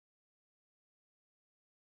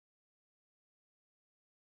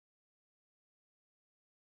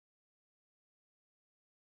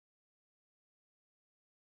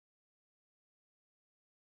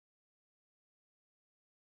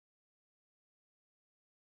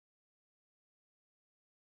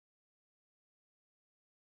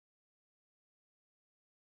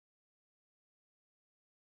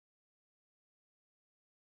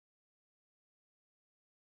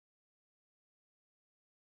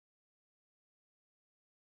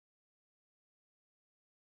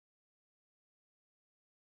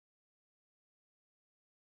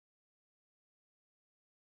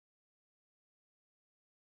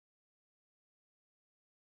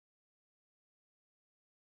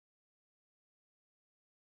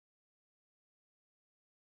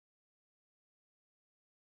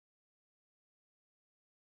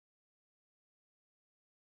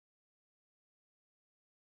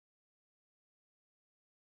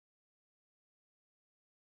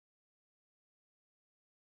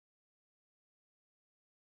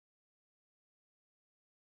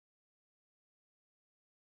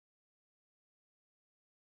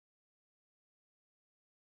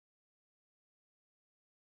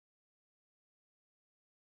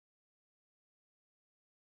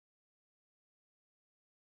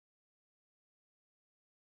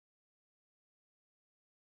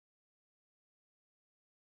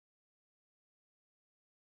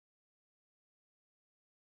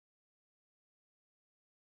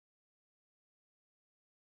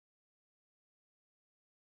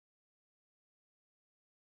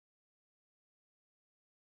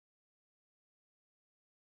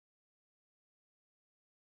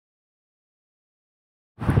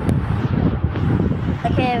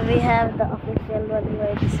Okay, we have the official one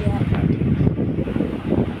where you see handwriting.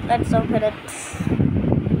 Let's open it.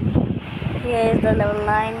 Here is the level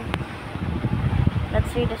 9.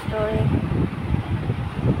 Let's read the story.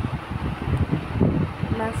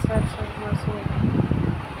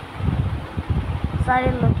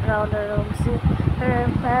 Sari looked around the room. Her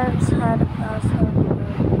parents had asked her to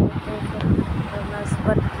nurse,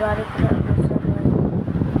 but Zari could understand why.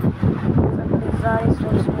 Suddenly, Zari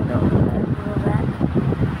stretched it over and grew back.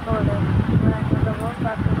 Hold it. Ran to the walls,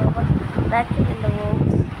 back to the wall, back in the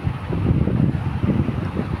walls.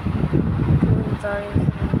 Doing Zari's room.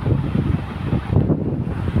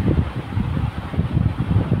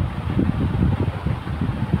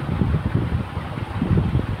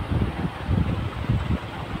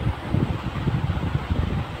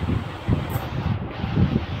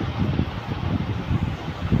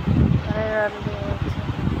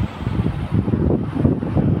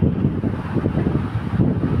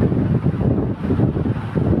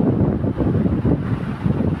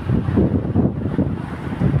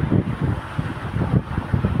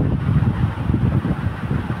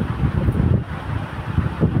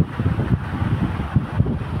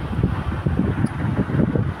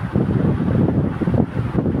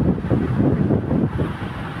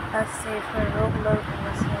 Let's see if her room load in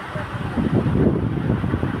the same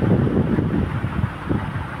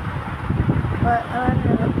but I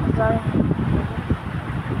wonder what Zari had.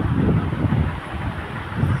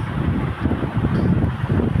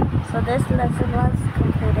 So this lesson was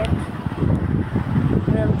completed.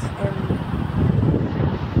 Built in.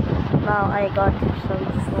 Now I got some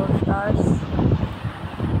 4 stars.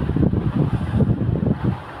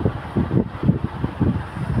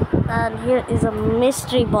 And here is a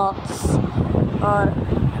mystery box or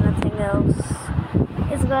anything else.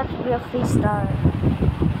 It's going to be a free star.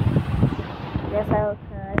 Yes, I will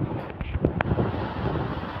try.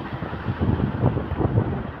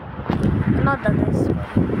 Not that this one.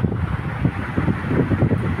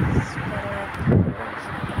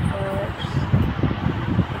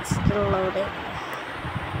 It's still loading.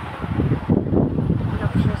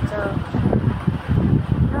 Nope, she's still.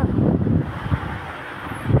 No.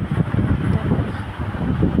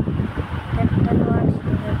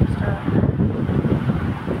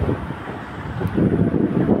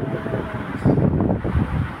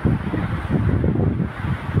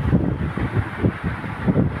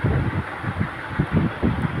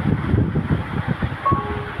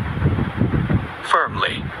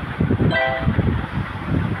 Firmly.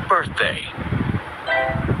 Birthday.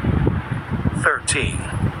 13.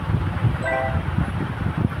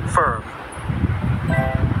 Firm.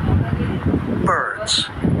 Birds.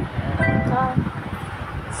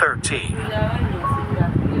 13.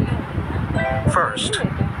 First.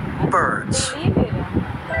 Birds.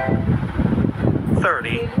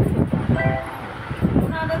 30.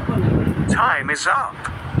 Time is up.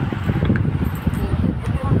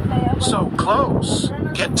 So close.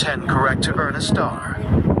 Get 10 correct to earn a star.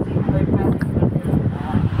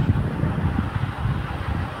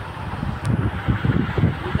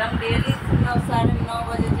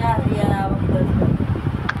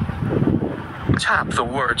 Tap the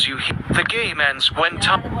words you hear. The game ends when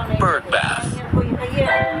time. Bird bath.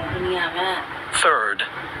 Third.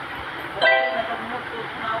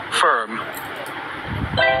 Firm.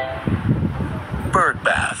 Bird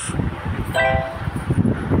bath.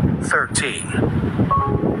 13.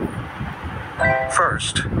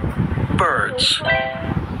 First. Birds.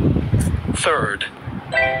 Third.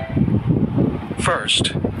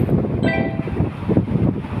 First.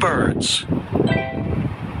 Birds.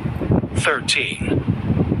 13.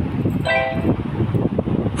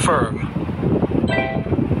 Firm.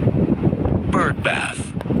 Bird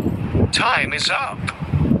bath. Time is up.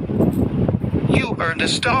 You earned a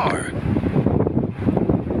star.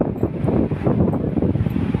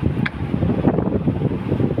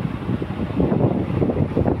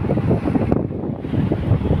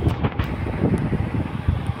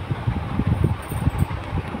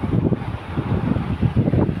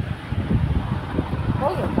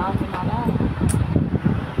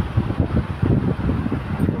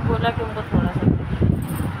 बोला कि उनको